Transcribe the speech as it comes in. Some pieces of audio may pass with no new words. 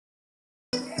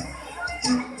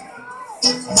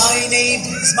My name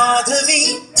is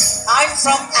Madhavi. I'm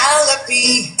from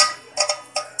Alapi.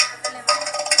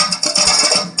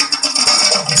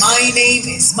 My name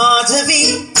is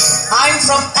Madhavi. I'm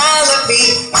from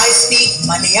Alapi. I speak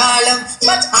Malayalam,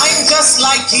 but I'm just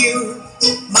like you.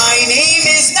 My name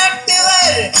is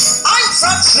Nattivar. I'm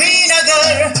from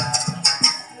Srinagar.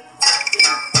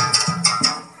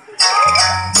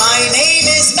 My name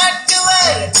is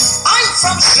Nattivar. I'm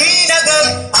from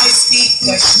Srinagar. I speak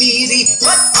Kashmiri,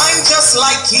 but I'm just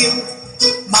like you.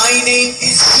 My name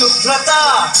is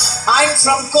Shubhrata. I'm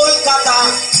from Kolkata.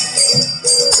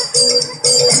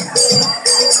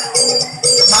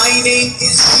 My name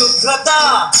is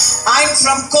Shubhrata. I'm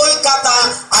from Kolkata.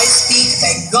 I speak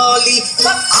Bengali,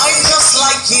 but I'm just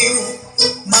like you.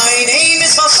 My name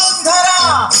is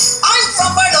Vasundhara. I'm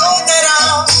from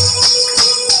Vadodara.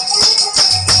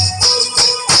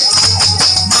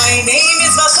 My name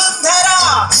is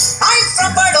Vasundhara. I'm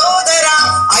from Vadodara.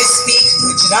 I speak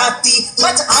Gujarati,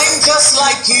 but I'm just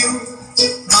like you.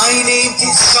 My name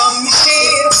is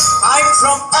Shamsher. I'm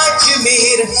from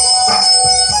Ajmer.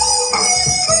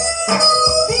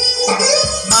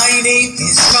 My name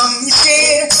is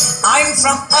Shamsher. I'm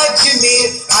from Ajmer.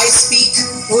 I speak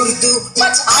Urdu,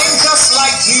 but I'm just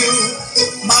like you.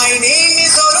 My name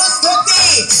is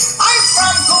Arundhati. I'm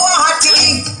from Guwahati.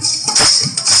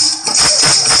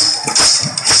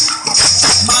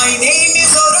 My name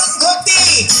is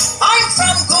Arundhati. I'm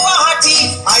from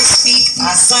Guwahati. I speak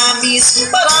Assamese,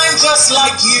 but I'm just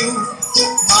like you.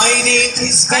 My name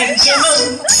is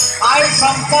Benjamin. I'm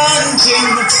from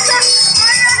Panjim.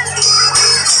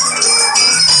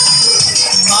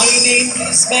 My name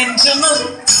is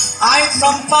Benjamin. I'm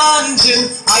from Panjim.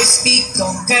 I speak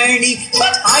Konkani,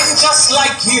 but I'm just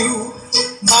like you.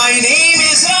 My name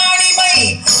is Rani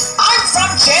Mai. I'm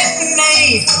from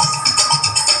Chennai.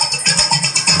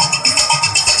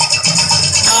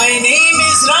 My name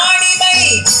is Rani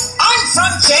Mai. I'm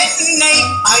from Chennai.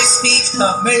 I speak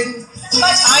Tamil,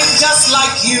 but I'm just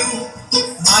like you.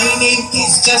 My name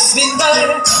is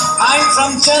Jaswinder. I'm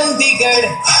from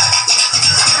Chandigarh.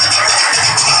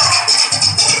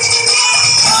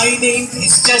 My name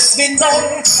is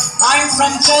Jaswinder. I'm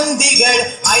from Chandigarh.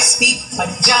 I speak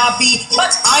Punjabi,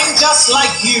 but I'm just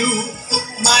like you.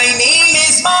 My name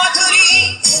is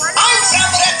Madhuri. I'm from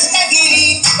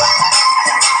Ratnagiri.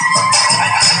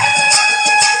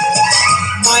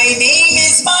 My name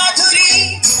is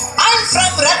Madhuri. I'm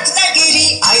from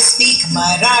Ratnagiri. I speak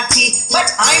Marathi, but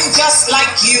I'm just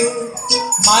like you.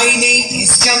 My name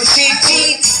is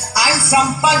Jamshedji. I'm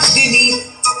from Panchgani.